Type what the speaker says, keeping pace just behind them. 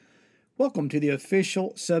Welcome to the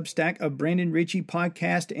official Substack of Brandon Ritchie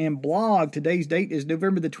podcast and blog. Today's date is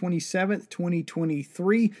November the 27th,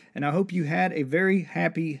 2023, and I hope you had a very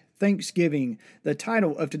happy Thanksgiving. The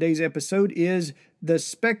title of today's episode is The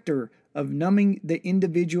Specter of Numbing the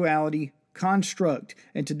Individuality Construct.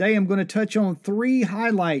 And today I'm going to touch on three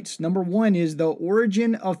highlights. Number one is the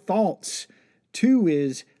origin of thoughts. Two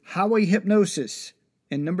is highway hypnosis.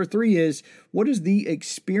 And number three is what is the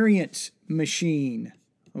experience machine?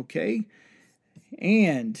 Okay,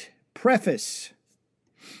 and preface,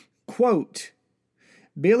 quote,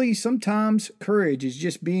 Billy, sometimes courage is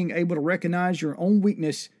just being able to recognize your own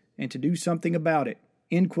weakness and to do something about it,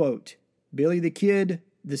 end quote. Billy the Kid,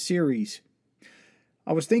 the series.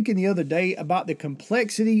 I was thinking the other day about the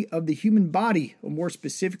complexity of the human body, or more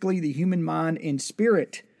specifically, the human mind and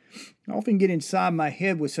spirit. I often get inside my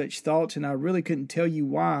head with such thoughts, and I really couldn't tell you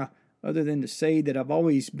why, other than to say that I've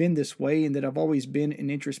always been this way and that I've always been an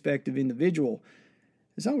introspective individual.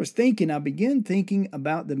 As I was thinking, I began thinking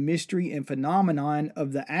about the mystery and phenomenon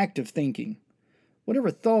of the act of thinking. Whatever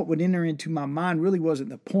thought would enter into my mind really wasn't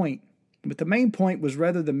the point, but the main point was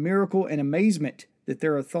rather the miracle and amazement that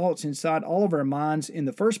there are thoughts inside all of our minds in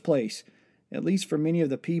the first place, at least for many of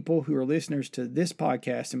the people who are listeners to this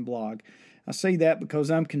podcast and blog. I say that because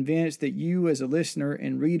I'm convinced that you as a listener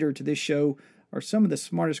and reader to this show are some of the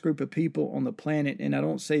smartest group of people on the planet, and I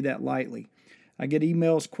don't say that lightly. I get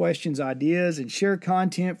emails, questions, ideas, and share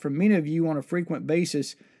content from many of you on a frequent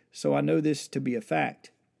basis, so I know this to be a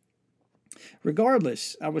fact.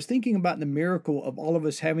 Regardless, I was thinking about the miracle of all of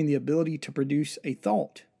us having the ability to produce a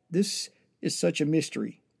thought. This is such a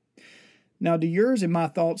mystery. Now, do yours and my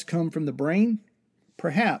thoughts come from the brain?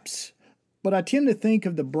 Perhaps, but I tend to think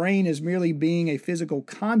of the brain as merely being a physical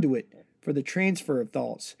conduit for the transfer of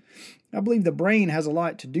thoughts. I believe the brain has a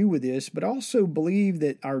lot to do with this, but I also believe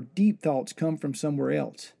that our deep thoughts come from somewhere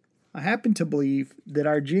else. I happen to believe that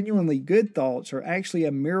our genuinely good thoughts are actually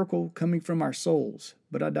a miracle coming from our souls,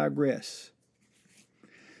 but I digress.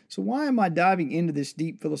 So why am I diving into this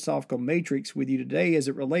deep philosophical matrix with you today as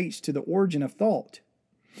it relates to the origin of thought?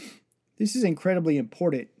 This is incredibly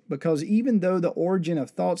important because even though the origin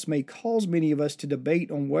of thoughts may cause many of us to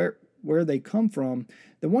debate on where they come from,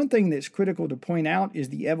 the one thing that's critical to point out is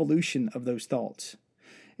the evolution of those thoughts.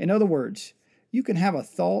 In other words, you can have a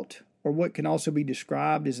thought, or what can also be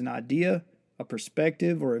described as an idea, a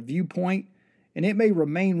perspective, or a viewpoint, and it may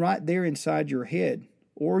remain right there inside your head,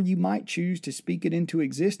 or you might choose to speak it into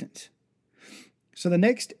existence. So the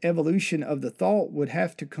next evolution of the thought would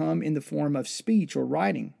have to come in the form of speech or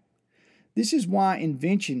writing. This is why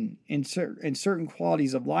invention and certain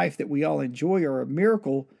qualities of life that we all enjoy are a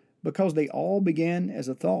miracle, because they all began as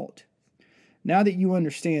a thought. Now that you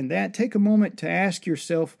understand that, take a moment to ask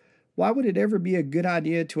yourself, why would it ever be a good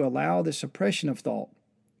idea to allow the suppression of thought?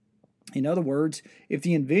 In other words, if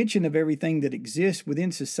the invention of everything that exists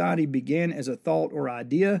within society began as a thought or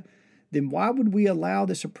idea, then why would we allow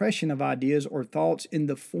the suppression of ideas or thoughts in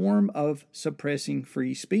the form of suppressing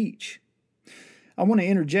free speech? I want to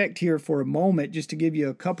interject here for a moment just to give you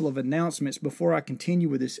a couple of announcements before I continue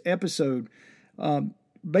with this episode.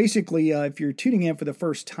 Basically, if you're tuning in for the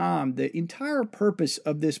first time, the entire purpose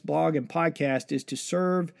of this blog and podcast is to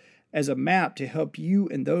serve as a map to help you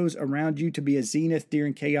and those around you to be a zenith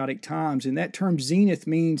during chaotic times. And that term zenith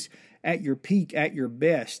means at your peak, at your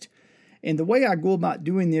best. And the way I go about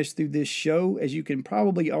doing this through this show, as you can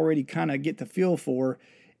probably already kind of get the feel for,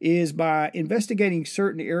 is by investigating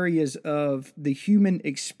certain areas of the human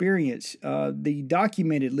experience, the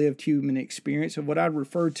documented lived human experience of what I'd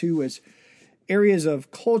refer to as areas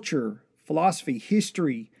of culture, philosophy,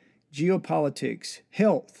 history, geopolitics,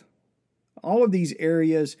 health. All of these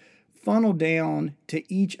areas funnel down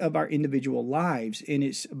to each of our individual lives. And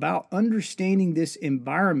it's about understanding this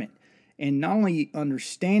environment. And not only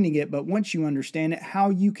understanding it, but once you understand it,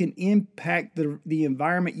 how you can impact the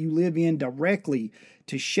environment you live in directly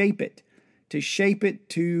to shape it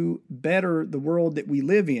to better the world that we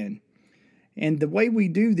live in. And the way we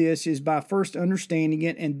do this is by first understanding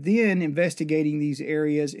it and then investigating these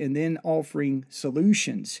areas and then offering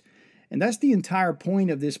solutions. And that's the entire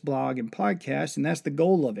point of this blog and podcast, and that's the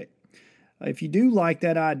goal of it. If you do like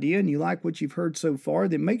that idea and you like what you've heard so far,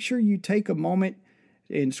 then make sure you take a moment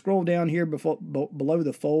and scroll down here below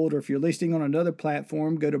the fold, or if you're listening on another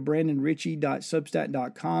platform, go to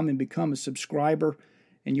brandonritchie.substack.com and become a subscriber,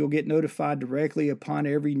 and you'll get notified directly upon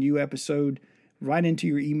every new episode right into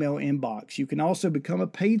your email inbox. You can also become a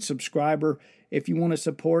paid subscriber if you want to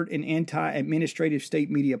support an anti-administrative state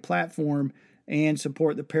media platform and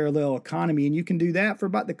support the parallel economy. And you can do that for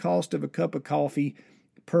about the cost of a cup of coffee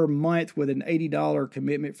per month with an $80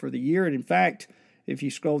 commitment for the year. And in fact, If you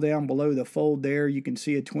scroll down below the fold there, you can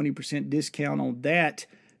see a 20% discount on that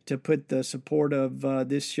to put the support of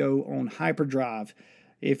this show on hyperdrive.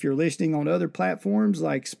 If you're listening on other platforms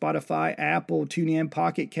like Spotify, Apple, TuneIn,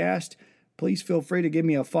 Pocket Cast, please feel free to give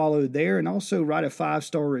me a follow there, and also write a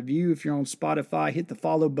 5-star review. If you're on Spotify, hit the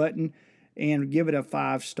follow button and give it a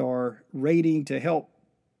 5-star rating to help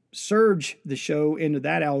surge the show into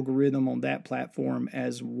that algorithm on that platform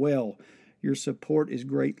as well. Your support is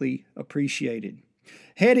greatly appreciated.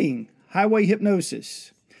 Heading, Highway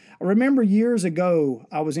Hypnosis. I remember years ago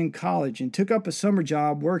I was in college and took up a summer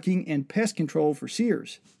job working in pest control for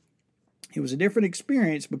Sears. It was a different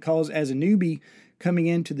experience because as a newbie coming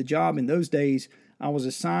into the job in those days, I was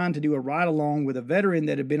assigned to do a ride-along with a veteran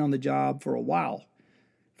that had been on the job for a while.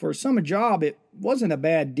 For a summer job, it wasn't a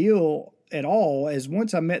bad deal at all, as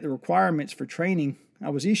once I met the requirements for training, I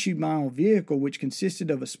was issued my own vehicle, which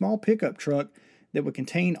consisted of a small pickup truck that would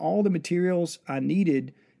contain all the materials I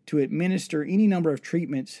needed to administer any number of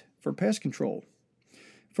treatments for pest control.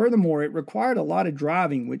 Furthermore, it required a lot of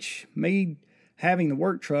driving, which made having the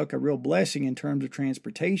work truck a real blessing in terms of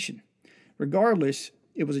transportation. Regardless,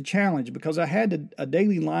 it was a challenge because I had a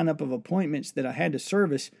daily lineup of appointments that I had to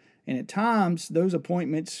service, and at times those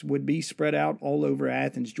appointments would be spread out all over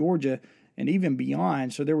Athens, Georgia, and even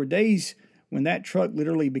beyond. So there were days when that truck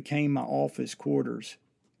literally became my office quarters.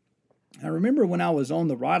 I remember when I was on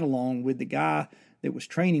the ride-along with the guy that was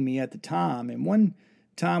training me at the time, and one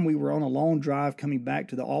time we were on a long drive coming back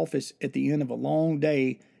to the office at the end of a long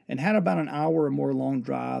day and had about an hour or more long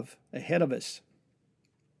drive ahead of us.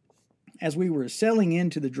 As we were settling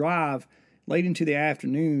into the drive late into the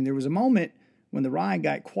afternoon, there was a moment when the ride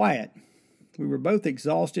got quiet. We were both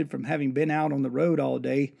exhausted from having been out on the road all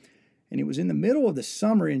day, and it was in the middle of the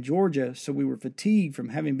summer in Georgia, so we were fatigued from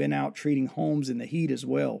having been out treating homes in the heat as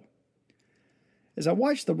well. As I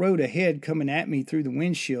watched the road ahead coming at me through the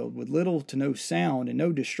windshield with little to no sound and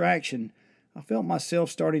no distraction, I felt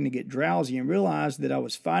myself starting to get drowsy and realized that I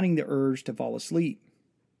was fighting the urge to fall asleep.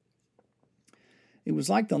 It was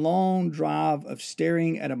like the long drive of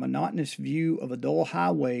staring at a monotonous view of a dull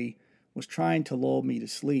highway was trying to lull me to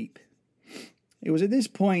sleep. It was at this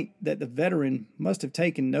point that the veteran must have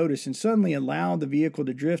taken notice and suddenly allowed the vehicle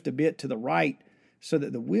to drift a bit to the right so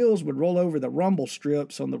that the wheels would roll over the rumble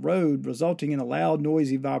strips on the road, resulting in a loud,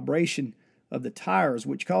 noisy vibration of the tires,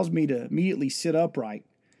 which caused me to immediately sit upright.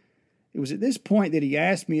 It was at this point that he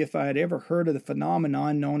asked me if I had ever heard of the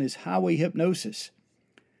phenomenon known as highway hypnosis.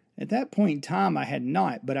 At that point in time, I had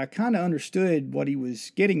not, but I kind of understood what he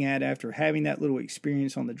was getting at after having that little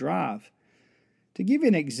experience on the drive. To give you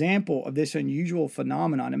an example of this unusual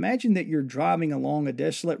phenomenon, imagine that you're driving along a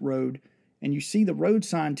desolate road and you see the road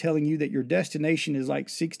sign telling you that your destination is like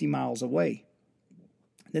 60 miles away.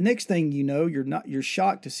 The next thing you know, you're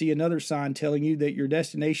shocked to see another sign telling you that your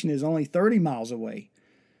destination is only 30 miles away.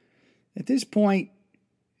 At this point,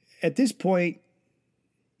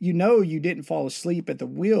 you know you didn't fall asleep at the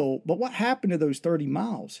wheel, but what happened to those 30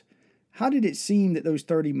 miles? How did it seem that those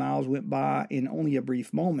 30 miles went by in only a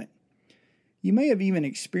brief moment? You may have even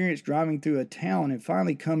experienced driving through a town and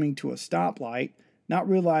finally coming to a stoplight, not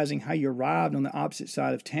realizing how you arrived on the opposite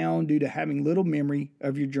side of town due to having little memory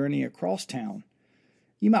of your journey across town.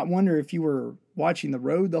 You might wonder if you were watching the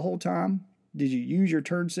road the whole time. Did you use your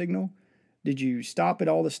turn signal? Did you stop at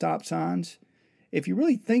all the stop signs? If you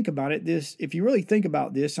really think about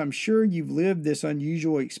this, I'm sure you've lived this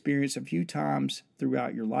unusual experience a few times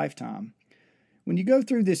throughout your lifetime. When you go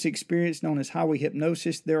through this experience known as highway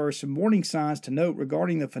hypnosis, there are some warning signs to note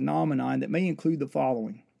regarding the phenomenon that may include the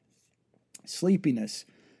following: sleepiness,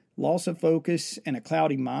 loss of focus and a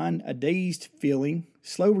cloudy mind, a dazed feeling,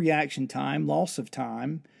 slow reaction time, loss of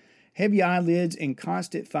time, heavy eyelids, and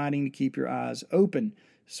constant fighting to keep your eyes open.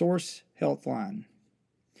 Source, Healthline.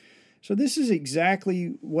 So this is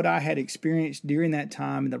exactly what I had experienced during that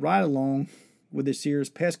time in the ride-along with the Sears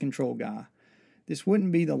pest control guy. This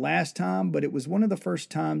wouldn't be the last time, but it was one of the first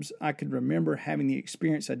times I could remember having the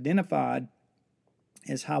experience identified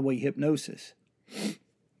as highway hypnosis.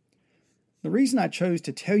 The reason I chose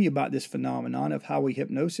to tell you about this phenomenon of highway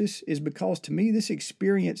hypnosis is because to me this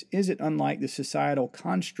experience isn't unlike the societal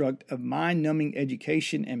construct of mind-numbing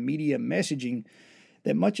education and media messaging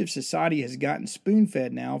that much of society has gotten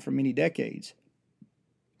spoon-fed now for many decades.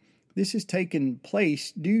 This has taken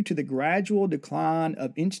place due to the gradual decline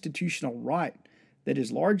of institutional right that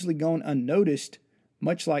has largely gone unnoticed,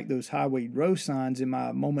 much like those highway row signs in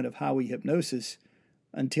my moment of highway hypnosis,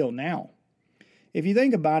 until now. If you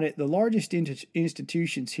think about it, the largest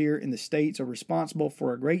institutions here in the States are responsible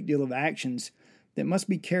for a great deal of actions that must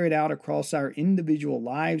be carried out across our individual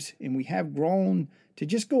lives, and we have grown to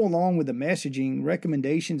just go along with the messaging,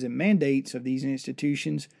 recommendations, and mandates of these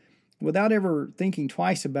institutions without ever thinking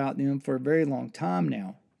twice about them for a very long time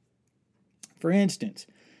now. For instance,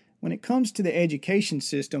 when it comes to the education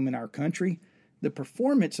system in our country, the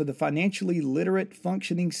performance of the financially literate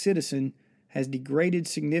functioning citizen has degraded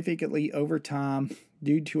significantly over time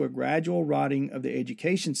due to a gradual rotting of the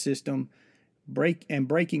education system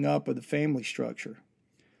breaking up of the family structure.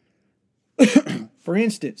 For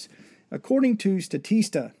instance, according to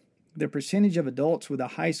Statista, the percentage of adults with a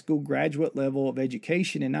high school graduate level of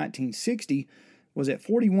education in 1960 was at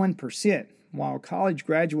 41%, while college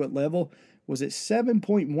graduate level was at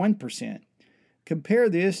 7.1%. Compare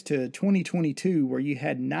this to 2022, where you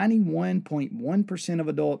had 91.1% of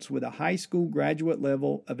adults with a high school graduate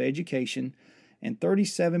level of education and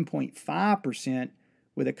 37.5%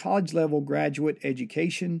 with a college level graduate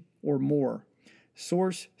education or more.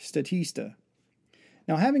 Source Statista.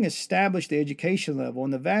 Now, having established the education level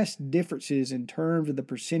and the vast differences in terms of the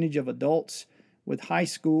percentage of adults with high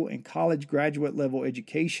school and college graduate level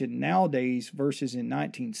education nowadays versus in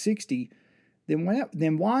 1960,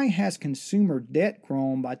 then why has consumer debt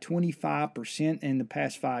grown by 25% in the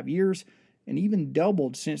past 5 years and even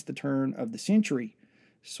doubled since the turn of the century?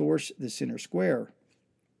 Source The Center Square.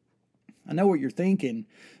 I know what you're thinking.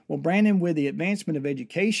 Well, Brandon, with the advancement of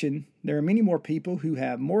education, there are many more people who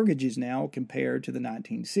have mortgages now compared to the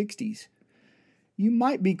 1960s. You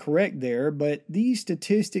might be correct there, but these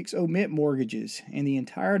statistics omit mortgages, and the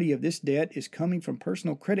entirety of this debt is coming from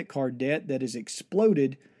personal credit card debt that has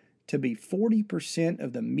exploded to be 40%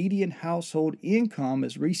 of the median household income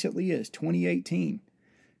as recently as 2018.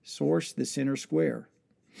 Source The Center Square.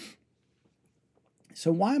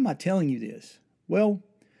 So why am I telling you this? Well,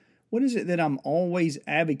 what is it that I'm always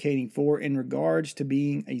advocating for in regards to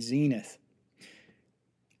being a zenith?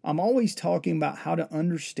 I'm always talking about how to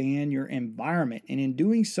understand your environment, and in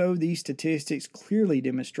doing so, these statistics clearly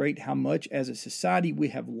demonstrate how much as a society we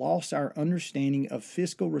have lost our understanding of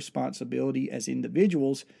fiscal responsibility as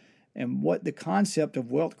individuals and what the concept of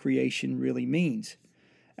wealth creation really means.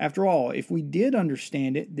 After all, if we did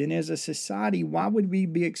understand it, then as a society, why would we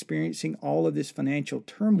be experiencing all of this financial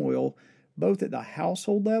turmoil both at the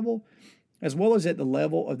household level as well as at the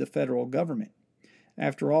level of the federal government?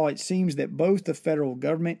 After all, it seems that both the federal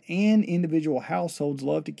government and individual households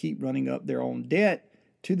love to keep running up their own debt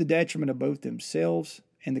to the detriment of both themselves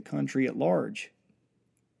and the country at large.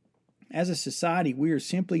 As a society, we are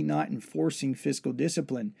simply not enforcing fiscal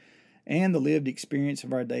discipline, and the lived experience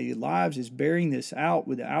of our daily lives is bearing this out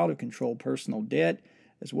with the out-of-control personal debt,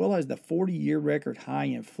 as well as the 40-year record high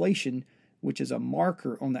inflation, which is a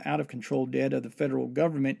marker on the out-of-control debt of the federal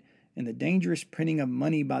government and the dangerous printing of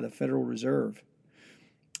money by the Federal Reserve.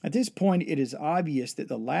 At this point, it is obvious that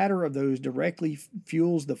the latter of those directly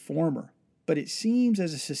fuels the former, but it seems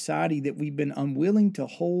as a society that we've been unwilling to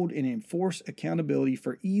hold and enforce accountability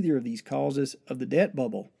for either of these causes of the debt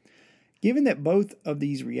bubble. Given that both of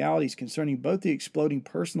these realities concerning both the exploding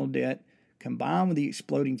personal debt combined with the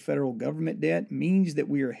exploding federal government debt means that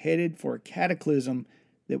we are headed for a cataclysm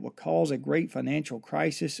that will cause a great financial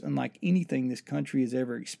crisis unlike anything this country has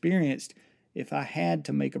ever experienced, if I had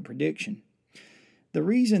to make a prediction. The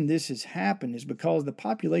reason this has happened is because the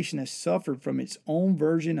population has suffered from its own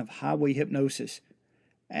version of highway hypnosis.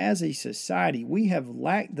 As a society, we have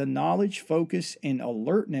lacked the knowledge, focus, and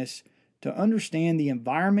alertness to understand the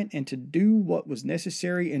environment and to do what was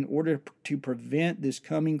necessary in order to prevent this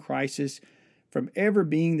coming crisis from ever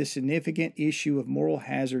being the significant issue of moral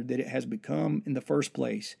hazard that it has become in the first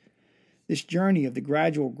place. This journey of the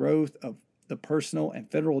gradual growth of the personal and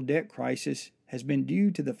federal debt crisis has been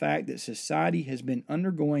due to the fact that society has been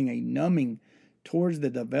undergoing a numbing towards the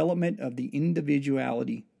development of the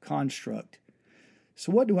individuality construct.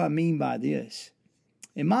 So what do I mean by this?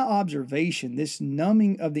 In my observation, this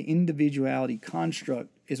numbing of the individuality construct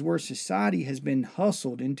is where society has been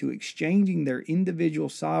hustled into exchanging their individual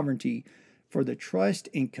sovereignty for the trust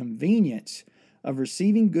and convenience of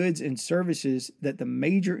receiving goods and services that the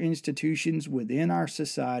major institutions within our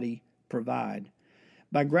society provide.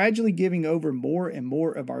 By gradually giving over more and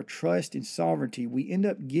more of our trust and sovereignty, we end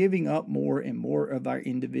up giving up more and more of our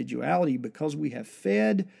individuality because we have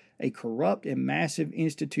fed a corrupt and massive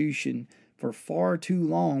institution for far too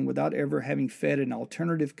long without ever having fed an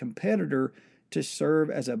alternative competitor to serve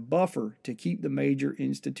as a buffer to keep the major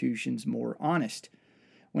institutions more honest.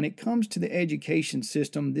 When it comes to the education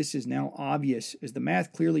system, this is now obvious, as the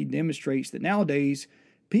math clearly demonstrates that nowadays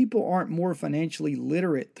people aren't more financially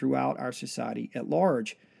literate throughout our society at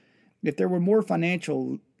large. If there were more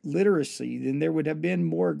financial literacy, then there would have been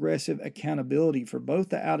more aggressive accountability for both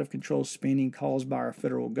the out-of-control spending caused by our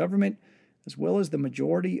federal government as well as the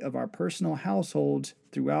majority of our personal households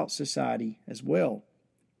throughout society as well.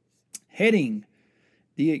 Heading: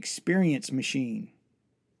 the experience machine.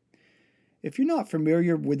 If you're not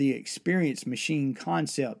familiar with the experience machine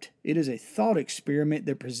concept, it is a thought experiment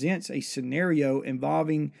that presents a scenario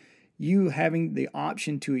involving you having the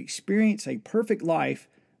option to experience a perfect life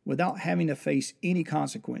without having to face any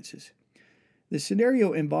consequences. The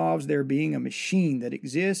scenario involves there being a machine that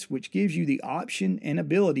exists which gives you the option and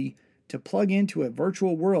ability to plug into a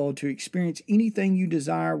virtual world to experience anything you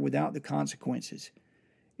desire without the consequences.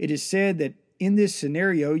 It is said that in this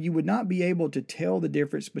scenario, you would not be able to tell the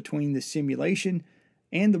difference between the simulation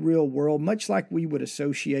and the real world, much like we would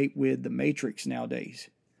associate with the Matrix nowadays.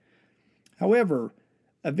 However,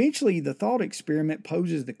 eventually the thought experiment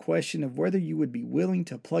poses the question of whether you would be willing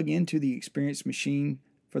to plug into the experience machine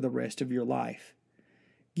for the rest of your life.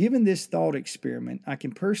 Given this thought experiment, I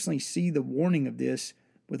can personally see the warning of this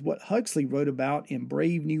with what Huxley wrote about in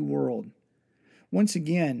Brave New World. Once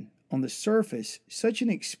again, on the surface, such an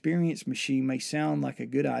experience machine may sound like a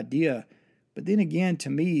good idea, but then again, to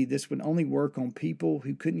me, this would only work on people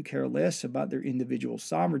who couldn't care less about their individual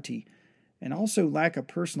sovereignty and also lack a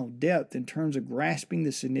personal depth in terms of grasping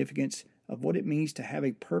the significance of what it means to have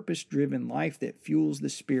a purpose-driven life that fuels the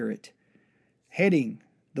spirit. Heading: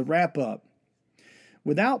 the wrap-up.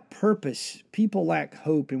 Without purpose, people lack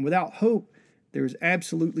hope, and without hope, there is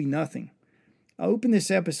absolutely nothing. I open this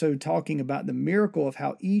episode talking about the miracle of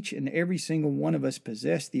how each and every single one of us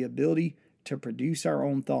possess the ability to produce our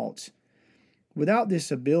own thoughts. Without this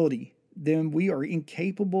ability, then we are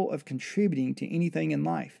incapable of contributing to anything in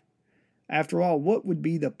life. After all, what would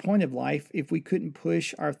be the point of life if we couldn't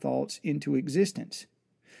push our thoughts into existence?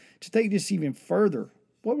 To take this even further,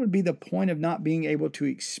 what would be the point of not being able to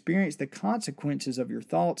experience the consequences of your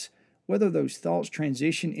thoughts, whether those thoughts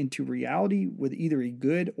transition into reality with either a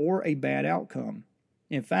good or a bad outcome?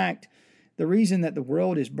 In fact, the reason that the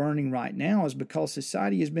world is burning right now is because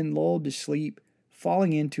society has been lulled to sleep,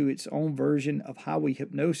 falling into its own version of highway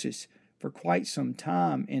hypnosis for quite some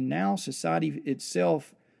time, and now society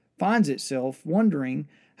itself finds itself wondering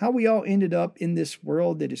how we all ended up in this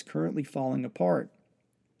world that is currently falling apart.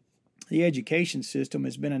 The education system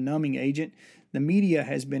has been a numbing agent, the media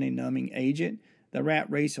has been a numbing agent, the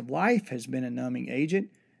rat race of life has been a numbing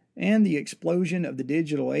agent, and the explosion of the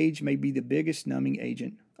digital age may be the biggest numbing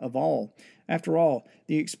agent of all. After all,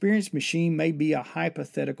 the experience machine may be a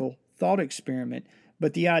hypothetical thought experiment,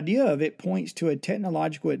 but the idea of it points to a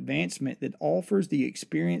technological advancement that offers the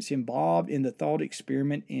experience involved in the thought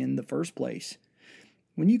experiment in the first place.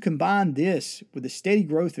 When you combine this with the steady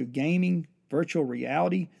growth of gaming, virtual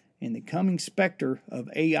reality, and the coming specter of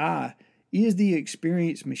AI, is the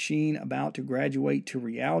experience machine about to graduate to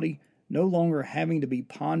reality, no longer having to be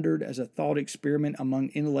pondered as a thought experiment among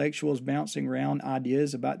intellectuals bouncing around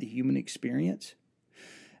ideas about the human experience?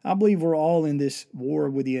 I believe we're all in this war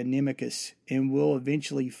with the Animicus, and we'll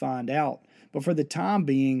eventually find out. But for the time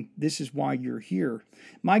being, this is why you're here.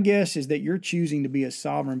 My guess is that you're choosing to be a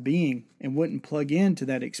sovereign being and wouldn't plug into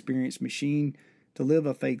that experience machine to live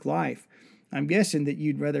a fake life. I'm guessing that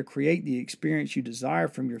you'd rather create the experience you desire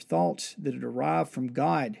from your thoughts that are derived from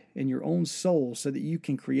God and your own soul so that you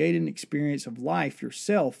can create an experience of life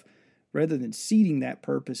yourself rather than ceding that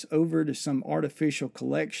purpose over to some artificial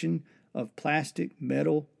collection of plastic,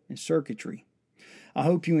 metal, and circuitry. I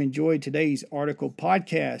hope you enjoyed today's article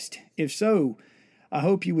podcast. If so, I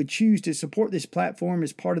hope you would choose to support this platform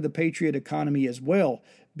as part of the Patriot economy as well.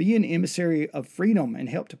 Be an emissary of freedom and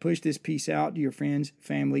help to push this piece out to your friends,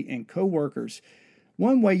 family, and coworkers.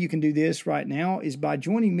 One way you can do this right now is by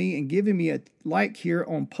joining me and giving me a like here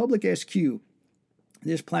on Public SQ.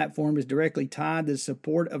 This platform is directly tied to the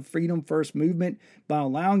support of Freedom First movement by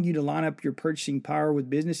allowing you to line up your purchasing power with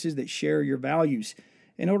businesses that share your values.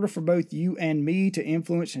 In order for both you and me to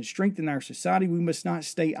influence and strengthen our society, we must not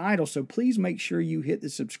stay idle, so please make sure you hit the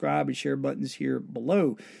subscribe and share buttons here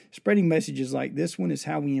below. Spreading messages like this one is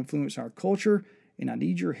how we influence our culture, and I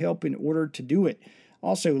need your help in order to do it.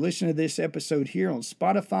 Also, listen to this episode here on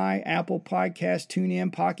Spotify, Apple Podcasts,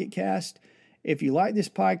 TuneIn, Pocket Cast. If you like this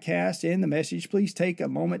podcast and the message, please take a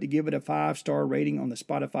moment to give it a 5-star rating on the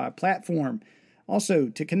Spotify platform. Also,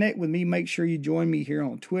 to connect with me, make sure you join me here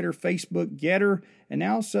on Twitter, Facebook, Getter, and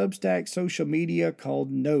now Substack social media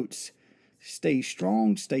called Notes. Stay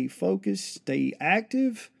strong, stay focused, stay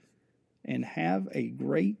active, and have a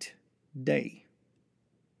great day.